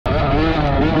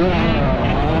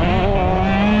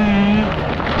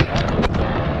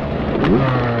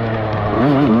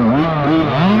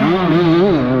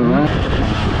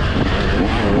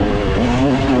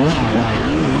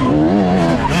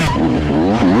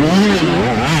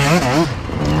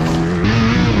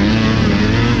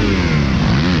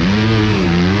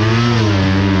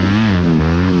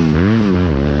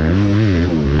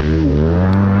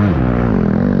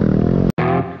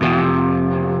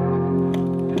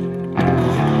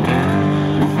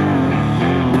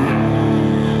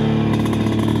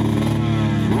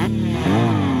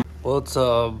it's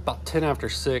about 10 after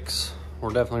 6.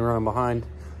 We're definitely running behind.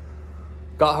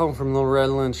 Got home from Little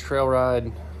Redlands trail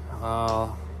ride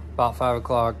about 5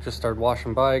 o'clock. Just started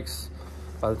washing bikes.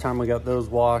 By the time we got those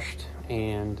washed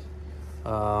and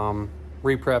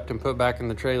re-prepped and put back in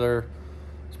the trailer,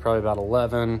 it's probably about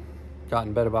 11. Got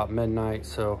in bed about midnight,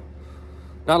 so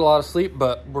not a lot of sleep,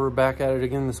 but we're back at it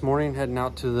again this morning, heading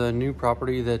out to the new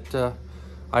property that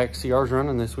IXCR is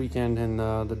running this weekend, and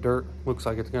the dirt looks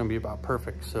like it's going to be about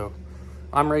perfect. So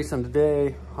I'm racing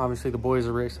today. Obviously the boys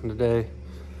are racing today.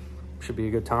 Should be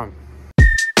a good time.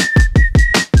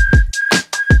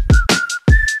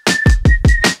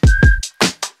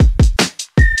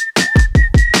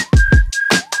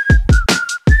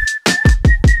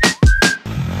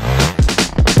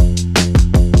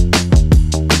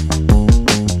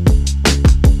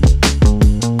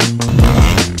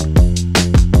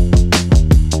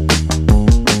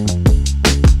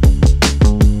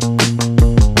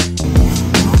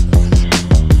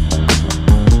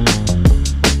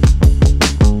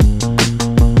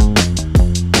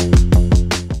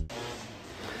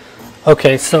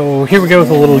 Okay, so here we go with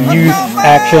a little youth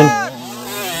action.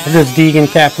 There's Deegan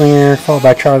Kaplinger, followed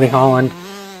by Charlie Holland,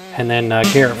 and then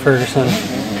Garrett Ferguson,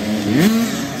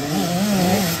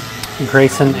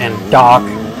 Grayson, and Doc.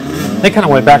 They kind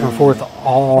of went back and forth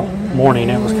all morning.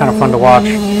 It was kind of fun to watch.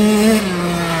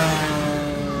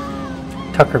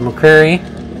 Tucker McCrary.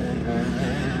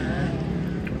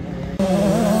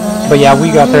 But yeah,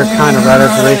 we got there kind of right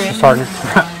as the race was starting.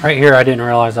 Right here, I didn't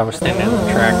realize I was standing on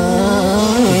the track.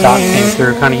 Doc came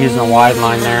through, kind of using a wide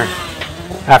line there.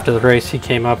 After the race, he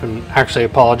came up and actually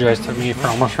apologized to me for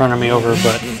almost running me over,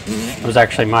 but it was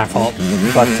actually my fault.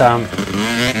 But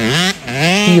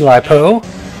Eli Poe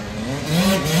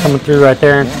coming through right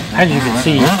there. As you can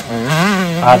see,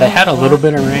 they had a little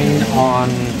bit of rain on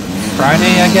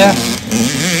Friday, I guess,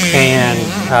 and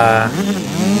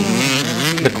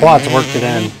the quads worked it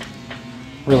in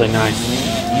really nice,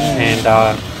 and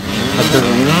the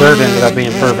dirt ended up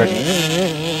being perfect.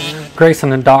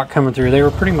 Grayson and Doc coming through, they were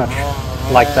pretty much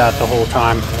like that the whole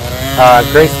time.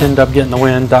 Grayson ended up getting the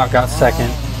win, Doc got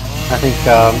second. I think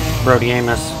Brody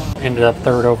Amos ended up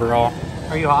third overall.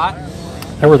 Are you hot?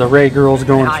 There were the Ray girls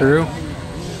going through.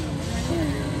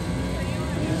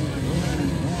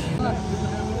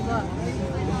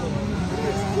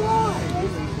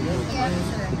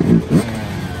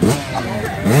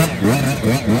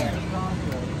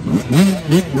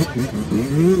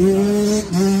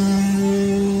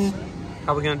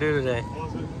 How we gonna do today?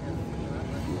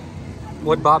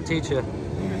 What'd Bob teach you?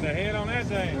 The head on that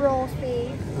thing. Roll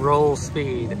speed. Roll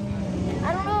speed.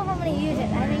 I don't know if I'm gonna use it.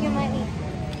 I think it might be.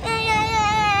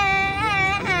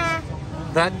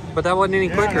 But that wasn't any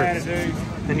quicker.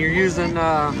 And you're using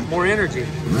more energy.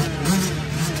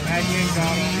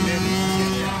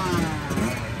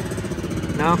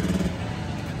 No?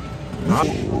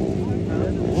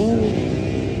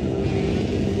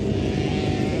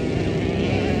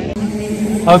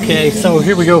 Okay, so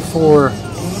here we go for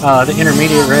the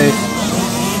intermediate race.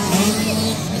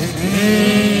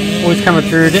 Boys coming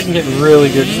through, didn't get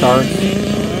really good starts,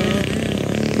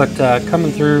 but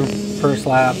coming through first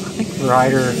lap, I think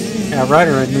Ryder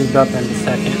had moved up into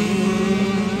second.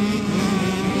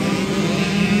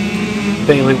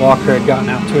 Bailey Walker had gotten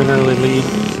out to an early lead.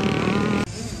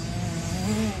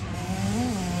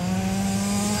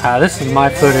 This is my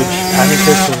footage. I think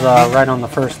this was right on the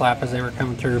first lap as they were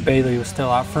coming through. Bailey was still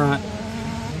out front.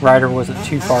 Ryder wasn't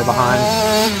too far behind.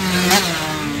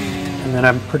 And then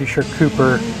I'm pretty sure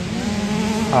Cooper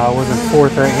was in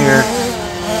fourth right here.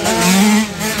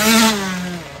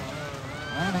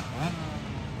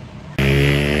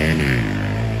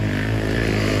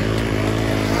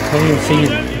 So you can see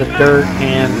the dirt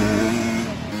and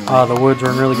the woods were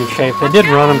in really good shape. They did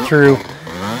run them through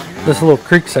this little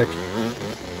creek section.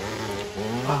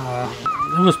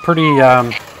 It was pretty,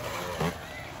 it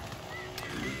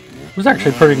was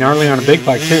actually pretty gnarly on a big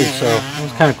bike too, so it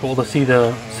was kind of cool to see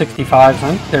the 65s. I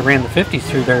think they ran the 50s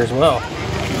through there as well.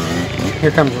 Here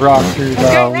comes Rock through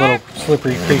the little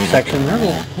slippery creek section. There's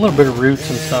a little bit of roots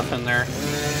and stuff in there.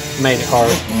 Made it hard.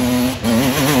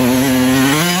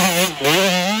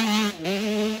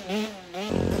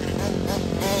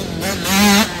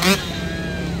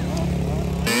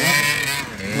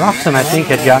 Roxon, I think,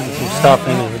 had gotten some stuff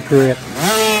in his grip.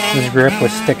 His grip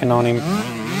was sticking on him.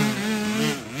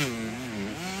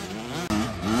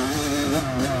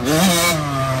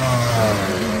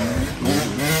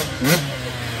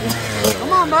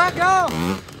 Come on, Mike, go!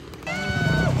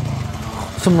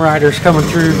 Some riders coming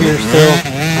through here still.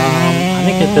 I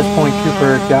think at this point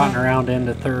Cooper had gotten around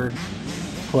into third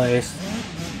place.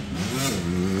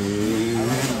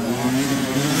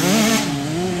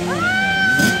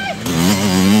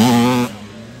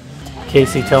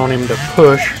 Casey telling him to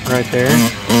push right there.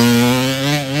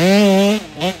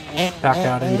 Back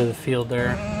out into the field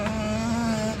there.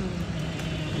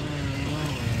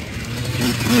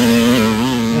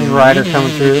 And rider coming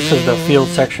through. This is the field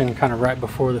section kind of right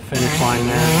before the finish line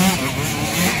there.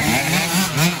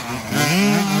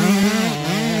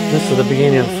 This is the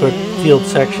beginning of the field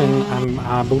section.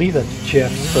 I believe that's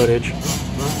Jeff's footage.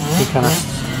 He kind of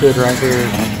stood right here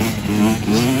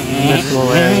in this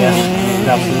little area.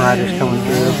 Got some riders coming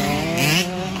through.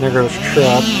 There goes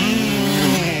Truck.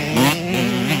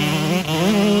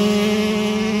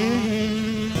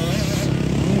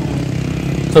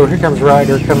 So here comes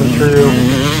Ryder coming through.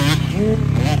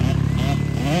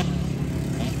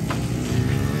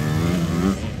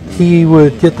 He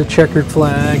would get the checkered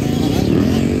flag.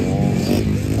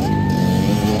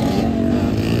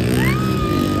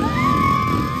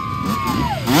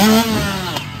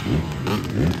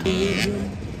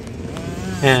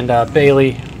 And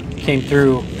Bailey came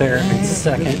through there in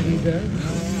second.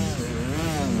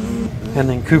 And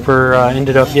then Cooper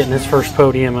ended up getting his first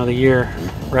podium of the year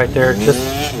right there. Just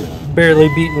barely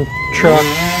beating Truck.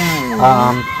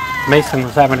 Mason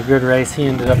was having a good race. He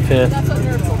ended up fifth. That's what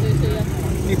nerves will do to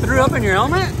you. You threw up in your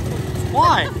helmet?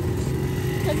 Why?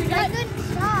 Because he got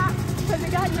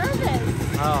nervous.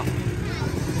 Oh.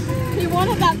 He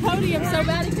wanted that podium so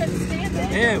bad he couldn't stand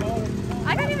it. Ew.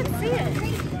 I can't even see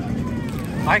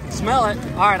it. I can smell it.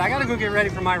 Alright, I gotta go get ready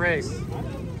for my race.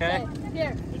 Okay?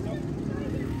 Here.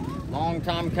 Long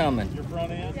time coming.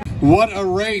 What a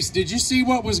race. Did you see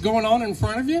what was going on in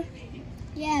front of you?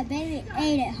 Yeah, baby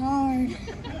ate it hard.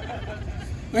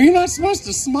 Well, you're not supposed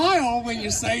to smile when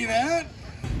you say that.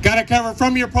 Got to cover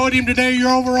from your podium today, your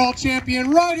overall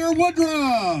champion, Ryder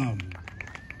Woodrum.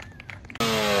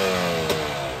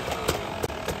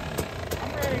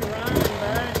 I'm ready to run,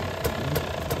 man.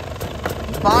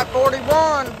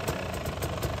 541.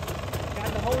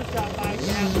 Got the whole shot bike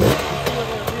now.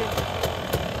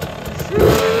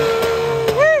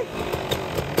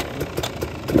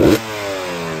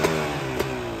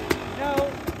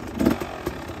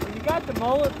 When you got the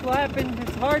mullet flapping,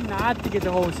 it's hard not to get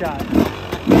the whole shot.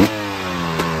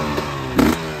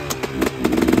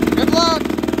 Good luck.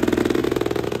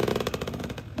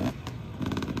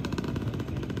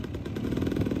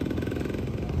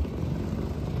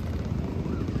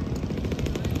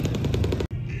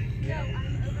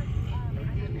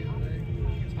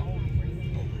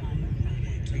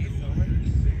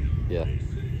 Yeah.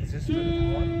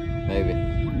 Maybe.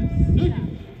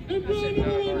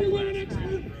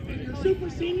 Super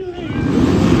senior.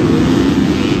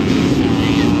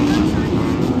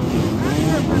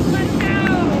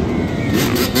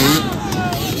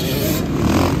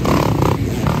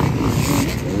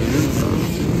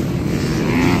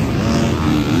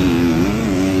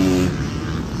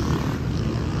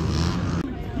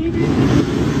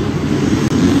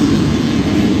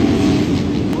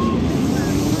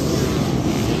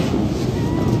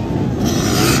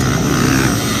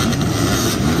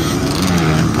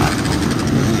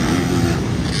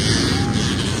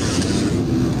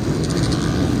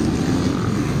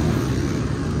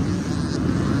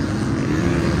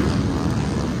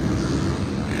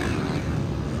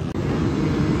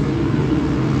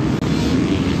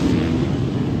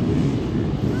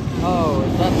 Oh,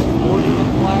 is that the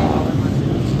 40th flag?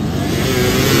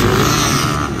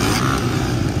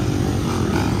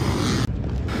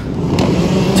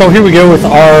 So here we go with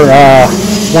our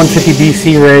 150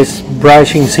 BC race.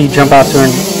 Bryce, you can see, jump out to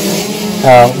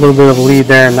a little bit of a lead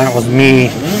there, and that was me,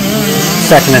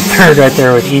 second and third right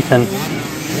there with Ethan.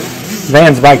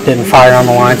 Van's bike didn't fire on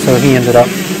the line, so he ended up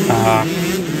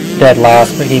dead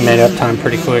last, but he made up time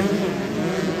pretty quick.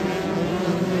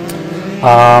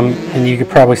 And you could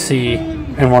probably see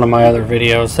in one of my other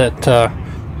videos that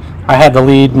I had the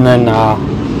lead and then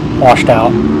washed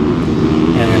out,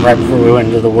 and right before we went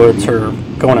into the woods or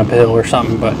going up a hill or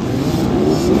something, but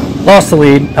lost the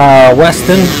lead.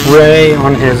 Weston Ray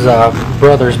on his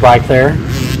brother's bike there,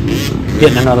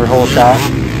 getting another hole shot.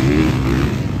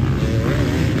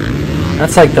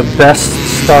 That's like the best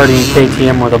starting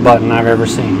KTM with a button I've ever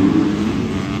seen.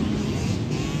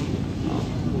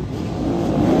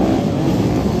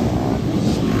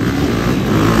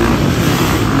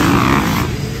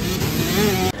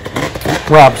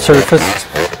 Rob Surface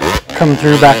coming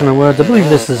through back in the woods. I believe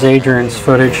this is Adrian's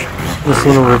footage, this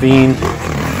little ravine.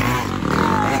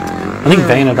 I think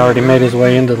Van had already made his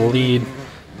way into the lead.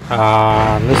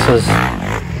 This is,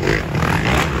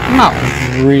 I'm not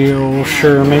real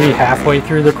sure, maybe halfway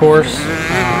through the course.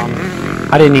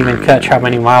 I didn't even catch how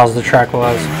many miles the track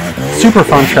was. Super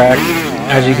fun track,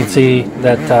 as you can see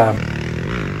that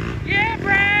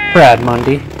Brad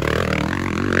Mundy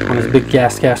on his big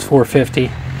gas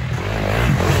 450.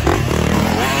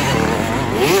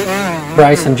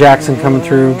 Bryce and Jackson coming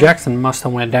through. Jackson must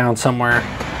have went down somewhere.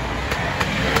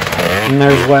 And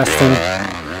there's Weston.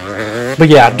 But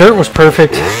yeah, dirt was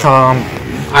perfect. I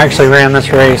actually ran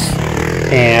this race,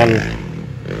 and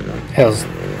it was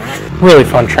really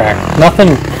fun track.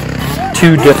 Nothing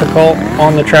too difficult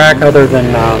on the track other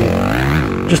than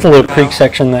just a little creek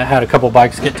section that had a couple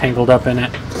bikes get tangled up in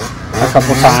it a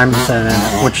couple times, and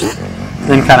which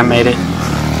then kind of made it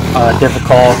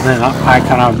difficult. And then I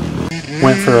kind of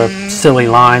went for a silly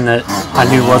line that I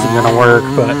knew wasn't going to work,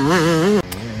 but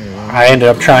I ended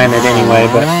up trying it anyway.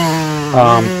 But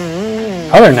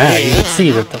other than that, you can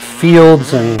see that the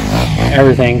fields and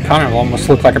everything kind of almost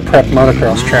looked like a prep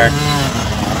motocross track.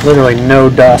 Literally no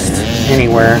dust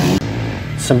anywhere.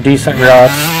 Some decent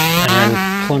ruts and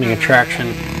plenty of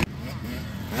traction.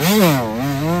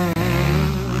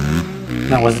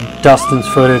 That was Dustin's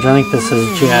footage. I think this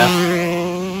is Jeff.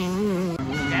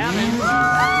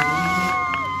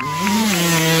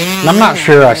 And I'm not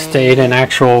sure I stayed in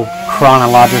actual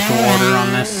chronological order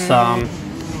on this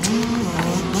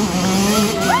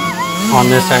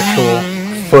actual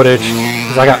footage,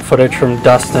 because I got footage from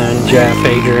Dustin, Jeff,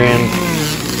 Adrian.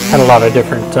 Had a lot of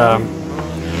different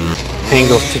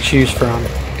angles to choose from.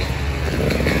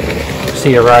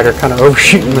 See a rider kind of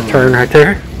overshooting the turn right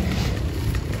there.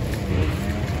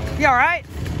 You alright?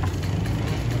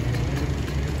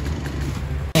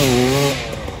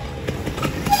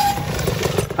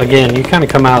 Again, you kind of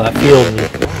come out of that field and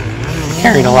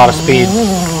carrying a lot of speed.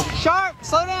 Sharp!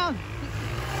 Slow down!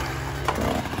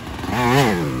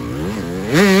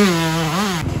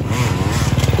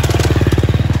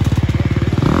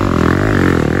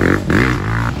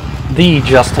 The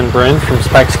Justin Brin from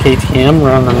Spikes KTM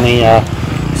running the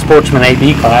Sportsman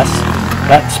AB class.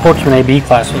 That Sportsman AB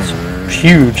class was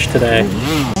huge today.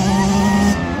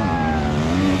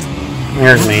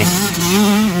 There's me.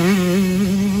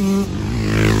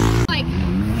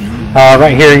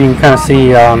 Right here you can kind of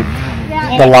see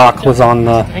the lock was on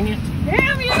the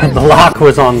lock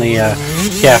was on the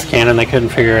gas can, and they couldn't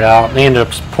figure it out. They ended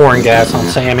up pouring gas on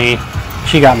Sammy.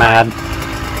 She got mad.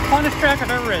 Funnest track I've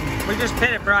ever ridden. We just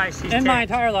pitted Bryce. He's in my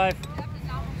entire life.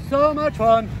 So much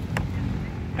fun.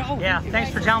 Oh, yeah, thanks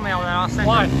for telling me all that, Austin.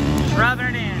 Why? Just rubbing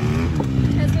it in.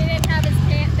 Because we didn't have his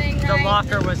pant thing right. The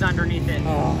locker was underneath it.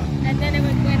 Oh. And then it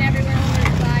went everywhere on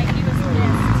his bike. He was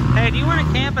pissed. Hey, do you want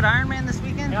to camp at Ironman this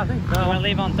weekend? Yeah, I think so. You want to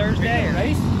leave on Thursday? Or?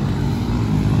 Race?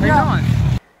 Where are you going?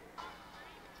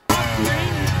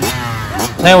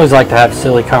 They always like to have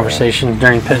silly conversations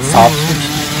during pit stops,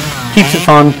 which keeps it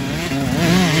fun.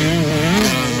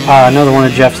 Another one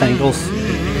of Jeff's angles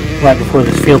right before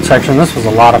this field section. This was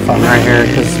a lot of fun right here,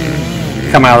 because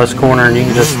you come out of this corner and you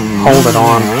can just hold it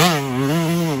on.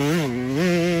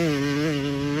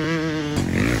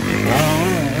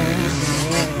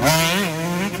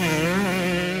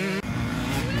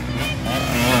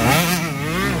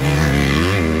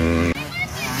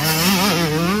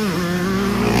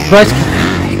 Bryce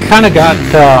kind of got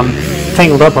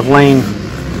tangled up with Lane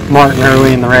Martin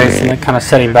early in the race, and it kind of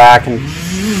set him back and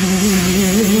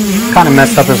kind of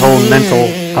messed up his whole mental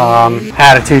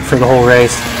attitude for the whole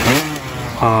race.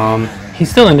 He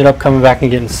still ended up coming back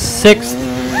and getting 6th.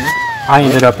 I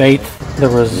ended up 8th. There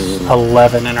was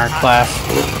 11 in our class.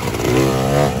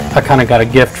 I kind of got a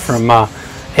gift from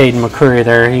Hayden McCurry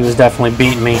there. He was definitely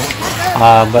beating me,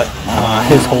 but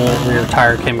his whole rear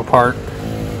tire came apart.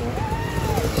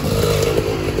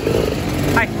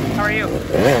 Hi, how are you?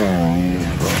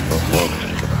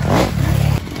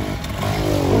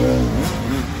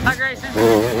 Hi, Grayson.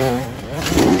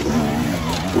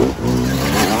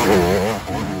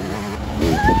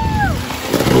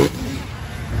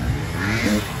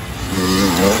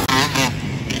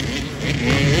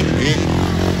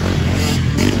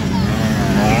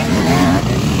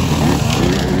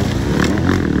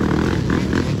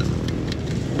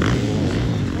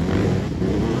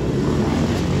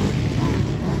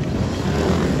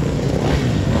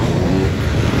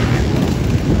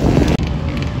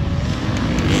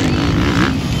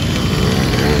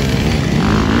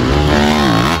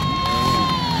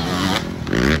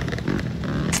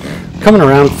 Coming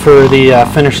around for the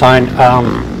finish line,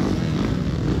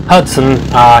 Hudson,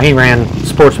 he ran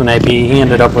Sportsman AB. He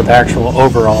ended up with the actual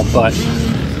overall, but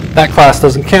that class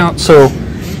doesn't count. So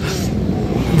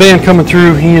Van coming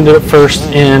through, he ended up first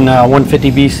in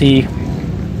 150 BC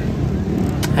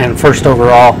and first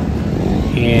overall,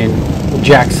 and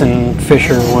Jackson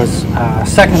Fisher was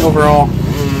second overall,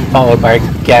 followed by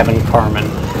Gavin Carmen.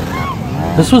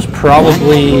 This was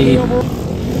probably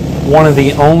one of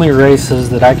the only races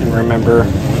that I can remember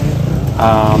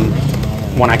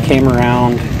when I came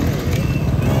around.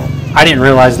 I didn't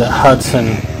realize that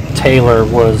Hudson Taylor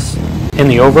was in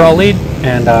the overall lead,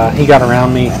 and he got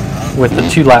around me with the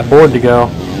 2-lap board to go.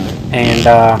 And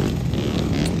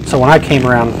so when I came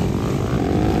around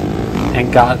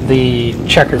and got the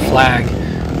checkered flag,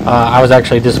 I was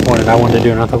actually disappointed. I wanted to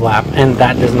do another lap, and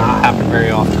that does not happen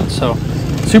very often. So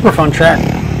super fun track.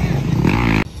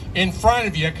 In front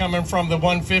of you, coming from the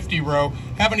 150 row,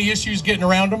 have any issues getting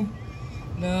around them?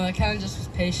 No, I kind of just was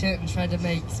patient and tried to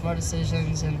make smart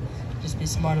decisions and just be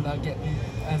smart about getting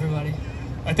everybody.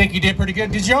 I think you did pretty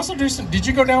good. Did you also do some, did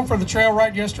you go down for the trail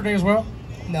ride yesterday as well?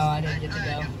 No, I didn't get to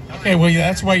go. Okay, well,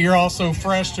 that's why you're also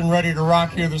fresh and ready to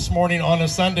rock here this morning on a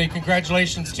Sunday.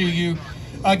 Congratulations to you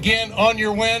again on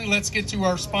your win. Let's get to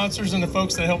our sponsors and the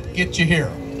folks that helped get you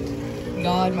here.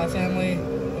 God, my family,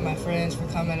 and my friends for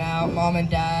coming out. Mom and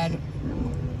Dad,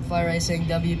 Fly Racing,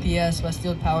 WPS,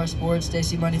 Westfield Power Sports,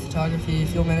 Stacy Money Photography,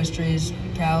 Fuel Ministries,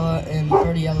 Cala, and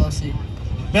Birdie LLC.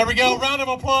 There we go. Round of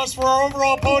applause for our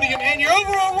overall podium and your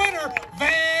overall winner,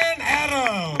 Van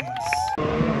Adams.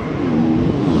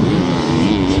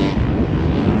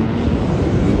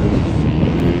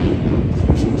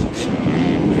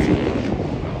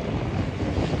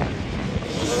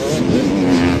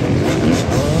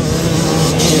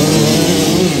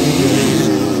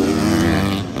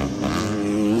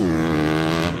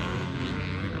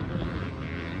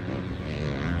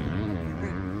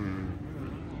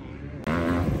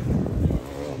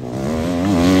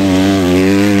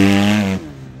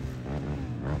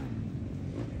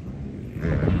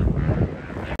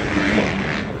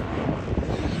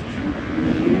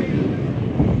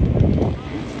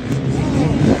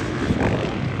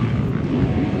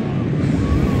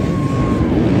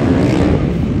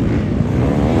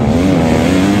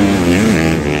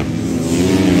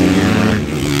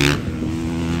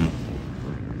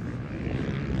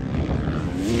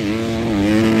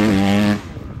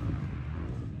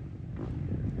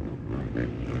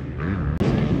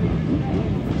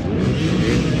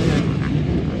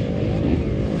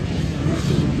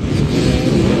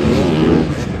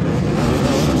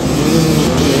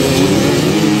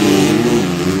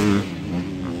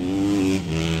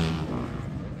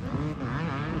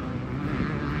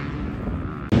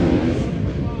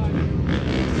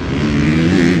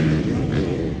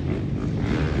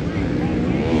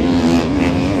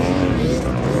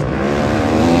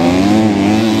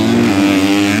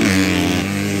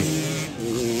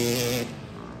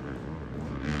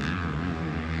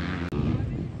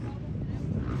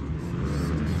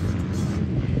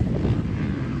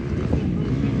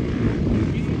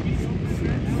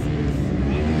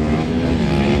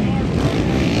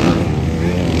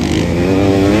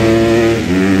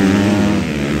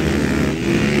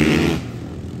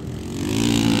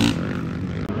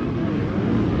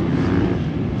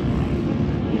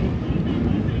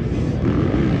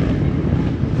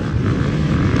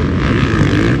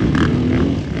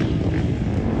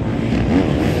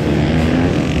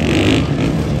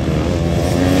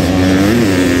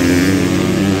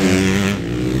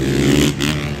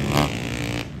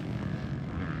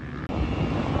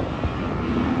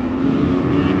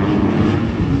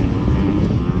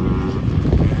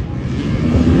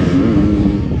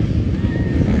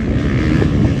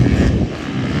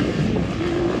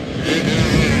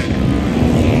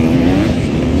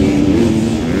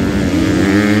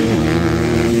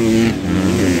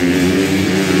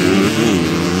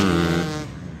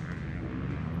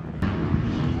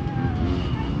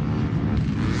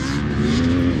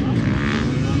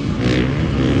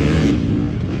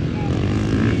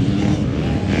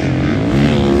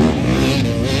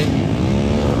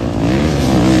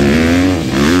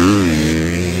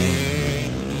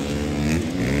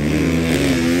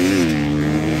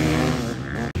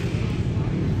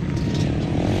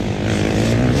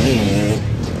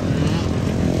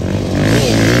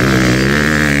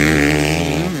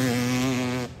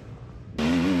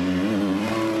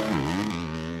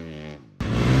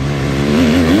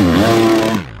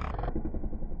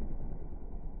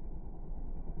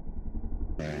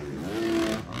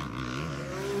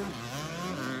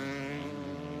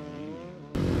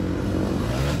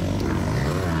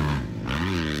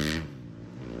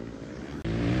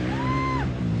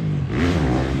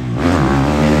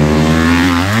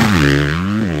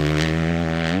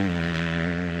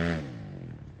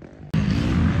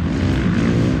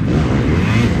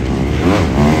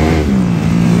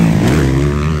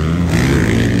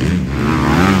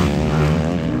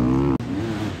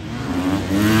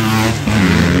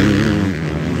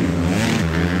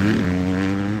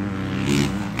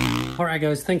 right,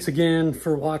 guys, thanks again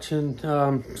for watching.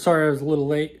 Sorry I was a little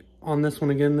late on this one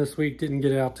again this week. Didn't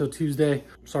get it out till Tuesday.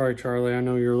 Sorry, Charlie. I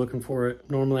know you're looking for it.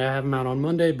 Normally I have them out on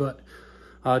Monday, but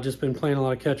just been playing a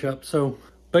lot of catch up. So,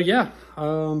 but yeah,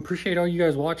 appreciate all you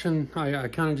guys watching. I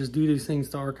kind of just do these things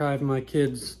to archive my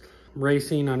kids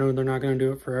racing. I know they're not going to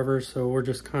do it forever, so we're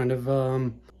just kind of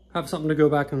have something to go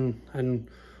back and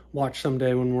watch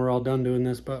someday when we're all done doing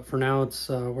this. But for now, it's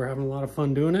we're having a lot of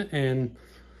fun doing it, and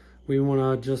we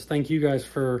want to just thank you guys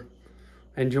for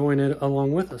enjoying it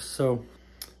along with us. So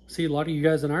see a lot of you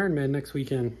guys in Ironman next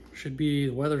weekend. The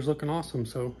weather's looking awesome,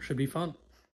 so should be fun.